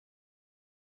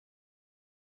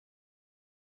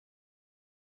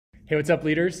Hey, what's up,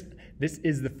 leaders? This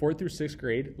is the 4th through 6th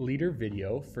grade leader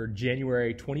video for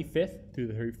January 25th through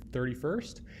the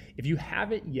 31st. If you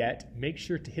haven't yet, make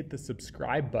sure to hit the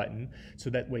subscribe button so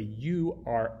that way you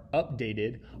are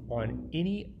updated on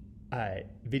any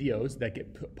videos that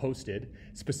get posted,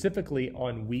 specifically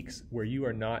on weeks where you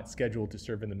are not scheduled to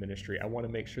serve in the ministry. I want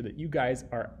to make sure that you guys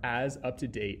are as up to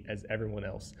date as everyone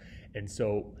else. And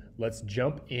so let's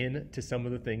jump into some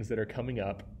of the things that are coming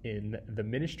up in the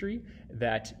ministry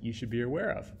that you should be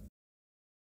aware of.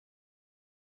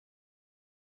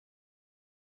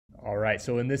 All right,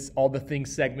 so in this All the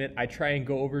Things segment, I try and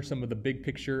go over some of the big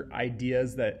picture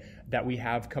ideas that we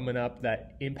have coming up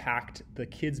that impact the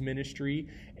kids ministry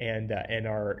and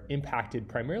are impacted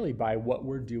primarily by what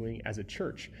we're doing as a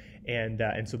church. And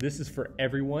so this is for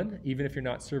everyone, even if you're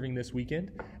not serving this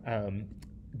weekend.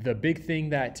 The big thing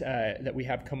that we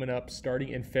have coming up starting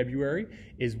in February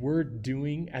is we're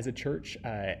doing as a church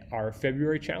our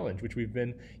February challenge, which we've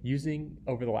been using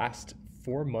over the last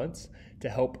 4 months to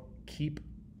help keep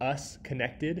us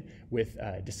connected with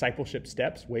discipleship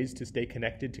steps, ways to stay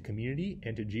connected to community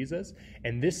and to Jesus.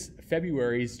 And this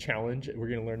February's challenge we're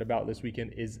going to learn about this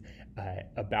weekend is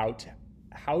about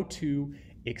how to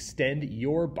extend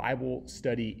your Bible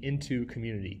study into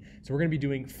community. So we're going to be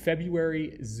doing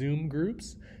February Zoom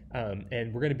groups,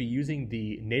 and we're going to be using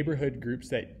the neighborhood groups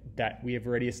that we have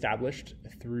already established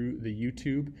through the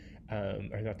YouTube,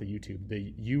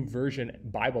 the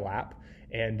YouVersion Bible app,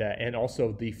 and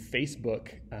also the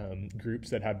Facebook groups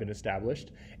that have been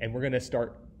established. And we're going to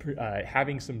start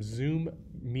having some Zoom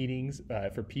meetings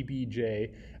for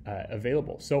PBJ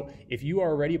available. So if you are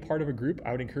already a part of a group,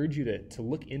 I would encourage you to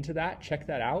look into that, check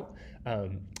that out.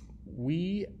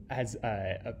 We as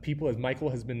people, as Michael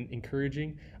has been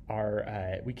encouraging,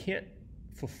 we can't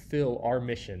fulfill our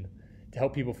mission to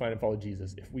help people find and follow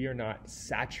Jesus if we are not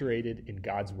saturated in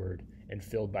God's word and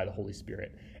filled by the Holy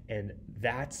Spirit. And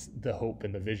that's the hope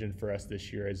and the vision for us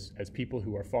this year as people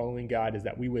who are following God, is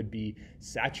that we would be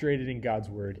saturated in God's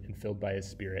word and filled by his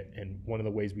Spirit. And one of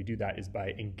the ways we do that is by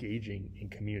engaging in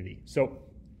community. So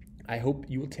I hope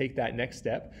you will take that next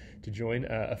step to join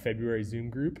a February Zoom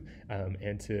group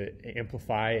and to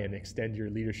amplify and extend your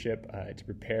leadership to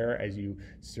prepare as you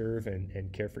serve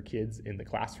and care for kids in the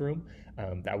classroom.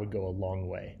 That would go a long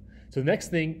way. So the next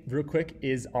thing, real quick,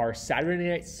 is our Saturday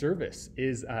night service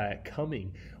is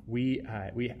coming. We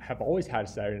have always had a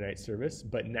Saturday night service,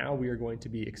 but now we are going to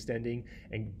be extending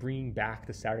and bringing back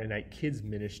the Saturday night kids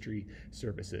ministry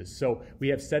services. So we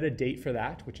have set a date for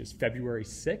that, which is February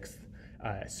 6th.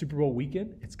 Super Bowl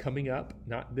weekend. It's coming up,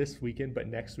 not this weekend, but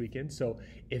next weekend. So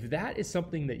if that is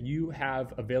something that you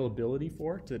have availability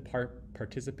for to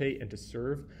participate and to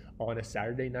serve on a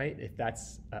Saturday night, if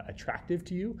that's attractive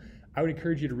to you, I would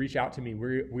encourage you to reach out to me.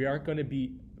 We aren't going to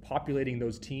be populating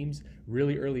those teams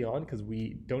really early on because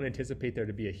we don't anticipate there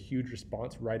to be a huge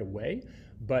response right away,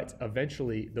 but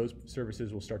eventually those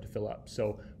services will start to fill up.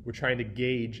 So we're trying to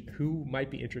gauge who might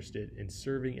be interested in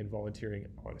serving and volunteering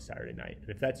on a Saturday night. And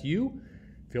if that's you,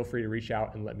 feel free to reach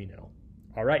out and let me know.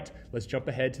 All right, let's jump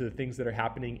ahead to the things that are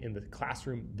happening in the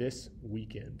classroom this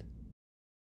weekend.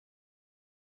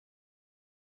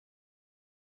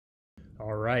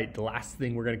 All right, the last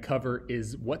thing we're going to cover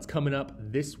is what's coming up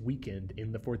this weekend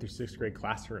in the 4th through 6th grade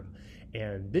classroom.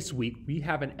 And this week, we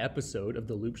have an episode of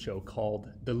The Loop Show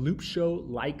called The Loop Show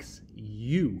Likes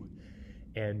You.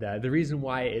 And the reason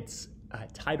why it's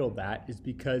titled that is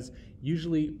because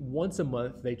usually once a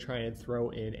month, they try and throw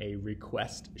in a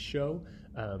request show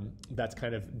that's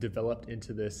kind of developed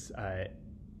into this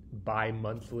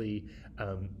bi-monthly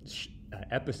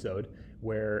episode,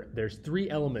 where there's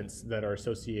 3 elements that are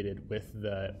associated with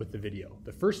the video.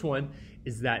 The first one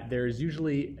is that there's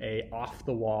usually a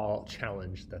off-the-wall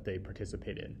challenge that they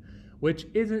participate in, which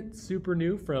isn't super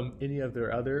new from any of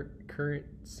their other current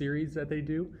series that they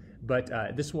do, but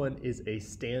this one is a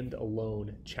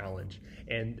stand-alone challenge.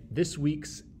 And this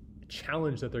week's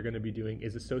challenge that they're going to be doing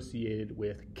is associated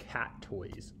with cat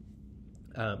toys.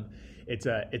 It's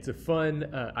a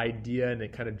fun idea, and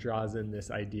it kind of draws in this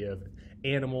idea of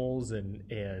animals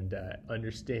and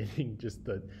understanding just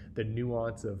the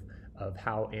nuance of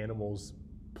how animals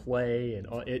play, and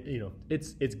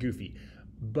it's goofy.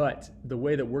 But the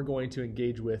way that we're going to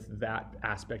engage with that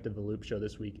aspect of the Loop Show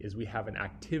this week is we have an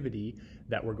activity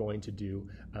that we're going to do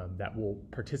that we'll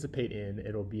participate in.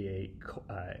 It'll be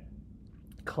a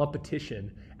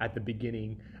competition at the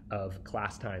beginning of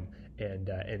class time,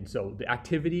 and so the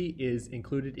activity is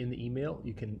included in the email.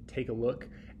 You can take a look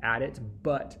at it,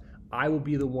 but I will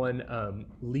be the one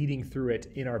leading through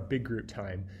it in our big group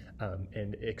time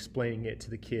and explaining it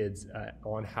to the kids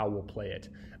on how we'll play it.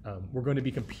 We're going to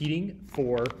be competing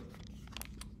for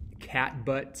Cat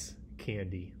Butts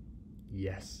candy.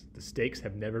 Yes, the stakes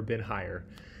have never been higher.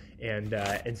 And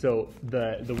so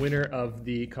the winner of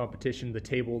the competition, the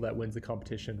table that wins the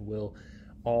competition, will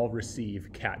all receive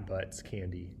Cat Butts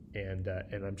candy, and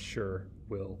I'm sure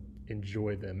will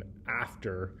enjoy them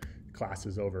after class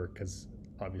is over, because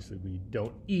obviously we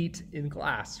don't eat in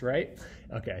class, right?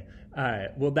 Okay.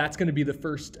 Well, that's going to be the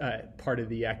first part of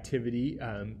the activity.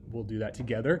 We'll do that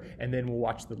together, and then we'll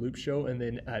watch the Loop Show. And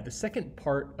then the second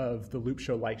part of the Loop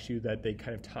Show Likes You that they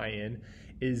kind of tie in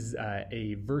is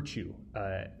a virtue.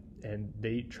 And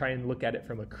they try and look at it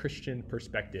from a Christian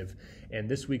perspective. And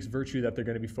this week's virtue that they're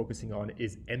going to be focusing on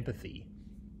is empathy.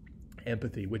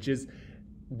 Empathy, which is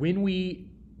when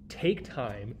we take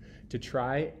time to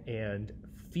try and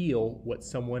feel what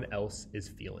someone else is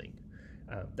feeling.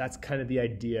 That's kind of the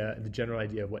idea, the general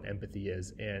idea of what empathy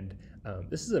is. And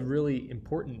this is a really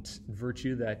important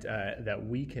virtue that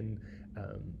we can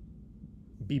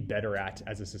be better at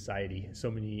as a society. So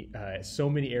many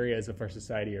areas of our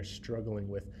society are struggling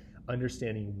with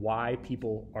understanding why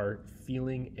people are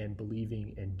feeling and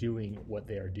believing and doing what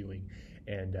they are doing.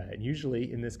 And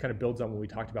usually, and this kind of builds on what we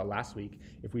talked about last week,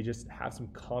 if we just have some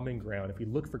common ground, if we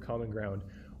look for common ground,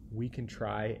 we can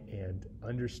try and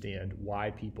understand why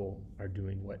people are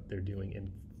doing what they're doing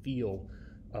and feel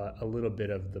a little bit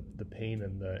of the pain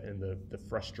and the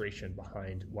frustration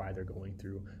behind why they're going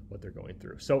through what they're going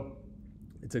through. So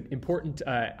it's an important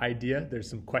idea. There's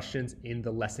some questions in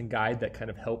the lesson guide that kind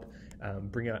of help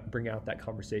bring out that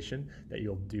conversation that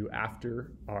you'll do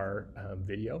after our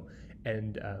video.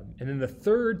 And then the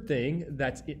third thing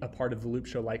that's a part of the Loop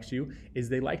Show Likes You is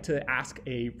they like to ask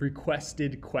a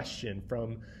requested question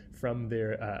from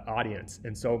their audience.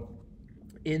 And so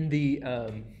in the,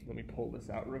 let me pull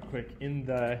this out real quick. In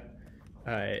the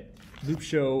Loop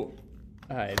Show,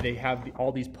 they have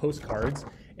all these postcards,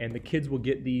 and the kids will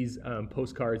get these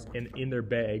postcards in their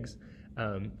bags.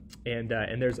 And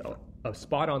there's a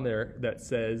spot on there that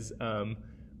says,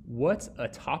 what's a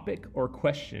topic or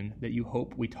question that you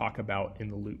hope we talk about in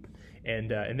the Loop?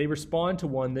 And they respond to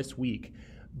one this week,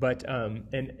 but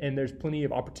and there's plenty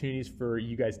of opportunities for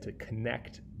you guys to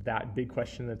connect that big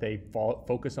question that they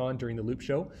focus on during the Loop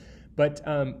Show. But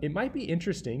it might be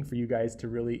interesting for you guys to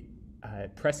really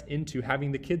press into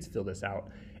having the kids fill this out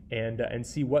and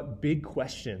see what big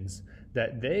questions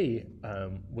that they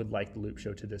would like the Loop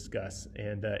Show to discuss.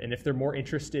 And if they're more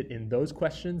interested in those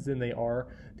questions than they are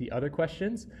the other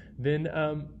questions, then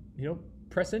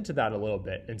press into that a little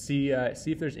bit and see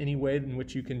if there's any way in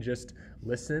which you can just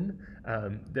listen.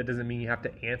 That doesn't mean you have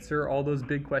to answer all those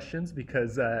big questions,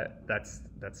 because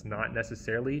that's not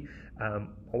necessarily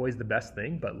always the best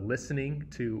thing, but listening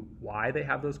to why they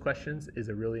have those questions is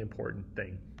a really important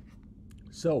thing.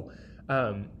 So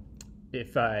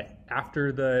if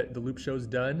after the Loop Show's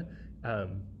done,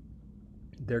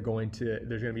 there's going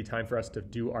to be time for us to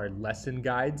do our lesson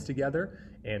guides together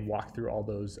and walk through all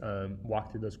those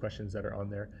questions that are on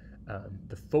there.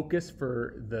 The focus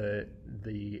for the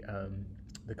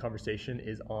conversation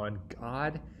is on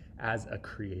God as a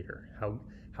creator,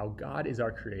 how God is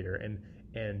our creator,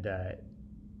 and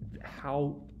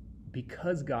how,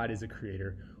 because God is a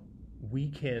creator, we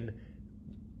can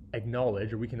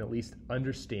acknowledge, or we can at least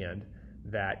understand,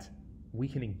 that we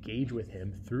can engage with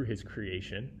him through his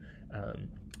creation.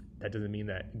 That doesn't mean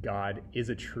that God is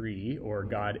a tree or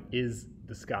God is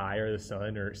the sky or the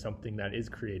sun or something that is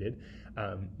created.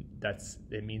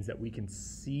 It means that we can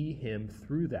see him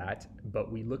through that,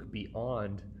 but we look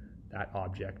beyond that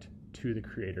object to the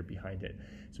creator behind it.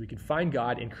 So we can find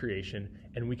God in creation,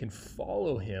 and we can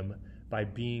follow him by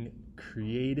being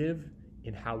creative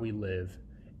in how we live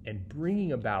and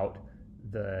bringing about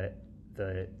the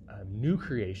new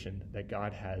creation that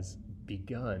God has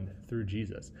begun through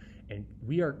Jesus. And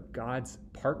we are God's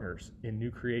partners in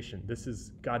new creation. This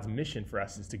is God's mission for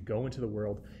us, is to go into the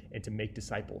world and to make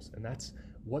disciples. And that's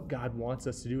what God wants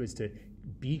us to do, is to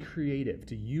be creative,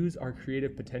 to use our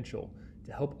creative potential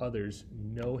to help others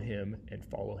know him and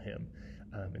follow him.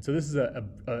 And so this is a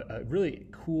really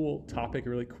cool topic, a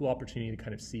really cool opportunity to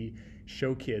kind of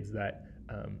show kids that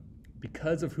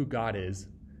because of who God is,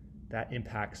 that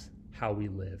impacts how we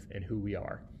live and who we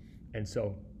are. And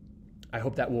so I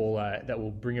hope that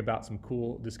will bring about some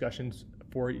cool discussion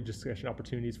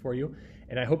opportunities for you.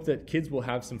 And I hope that kids will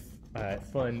have some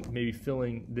fun maybe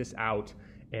filling this out,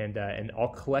 and I'll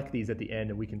collect these at the end,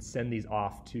 and we can send these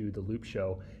off to the Loop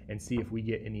Show and see if we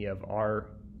get any of our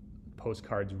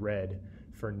postcards read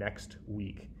for next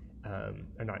week.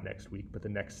 Or not next week, but the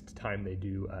next time they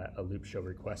do a Loop Show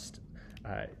request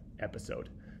episode.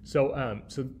 So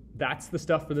that's the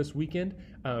stuff for this weekend.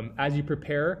 As you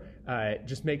prepare,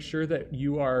 just make sure that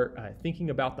you are thinking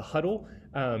about the huddle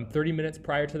 30 minutes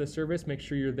prior to the service. Make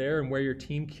sure you're there and wear your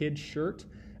Team Kid shirt.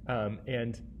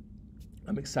 And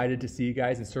I'm excited to see you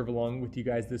guys and serve along with you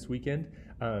guys this weekend.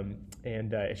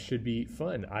 And it should be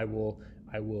fun. I will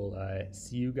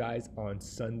see you guys on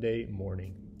Sunday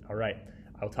morning. All right.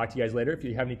 I'll talk to you guys later. If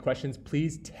you have any questions,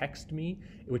 please text me,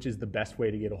 which is the best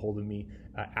way to get a hold of me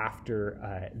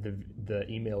after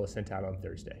the email is sent out on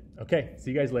Thursday. Okay.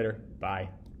 See you guys later. Bye.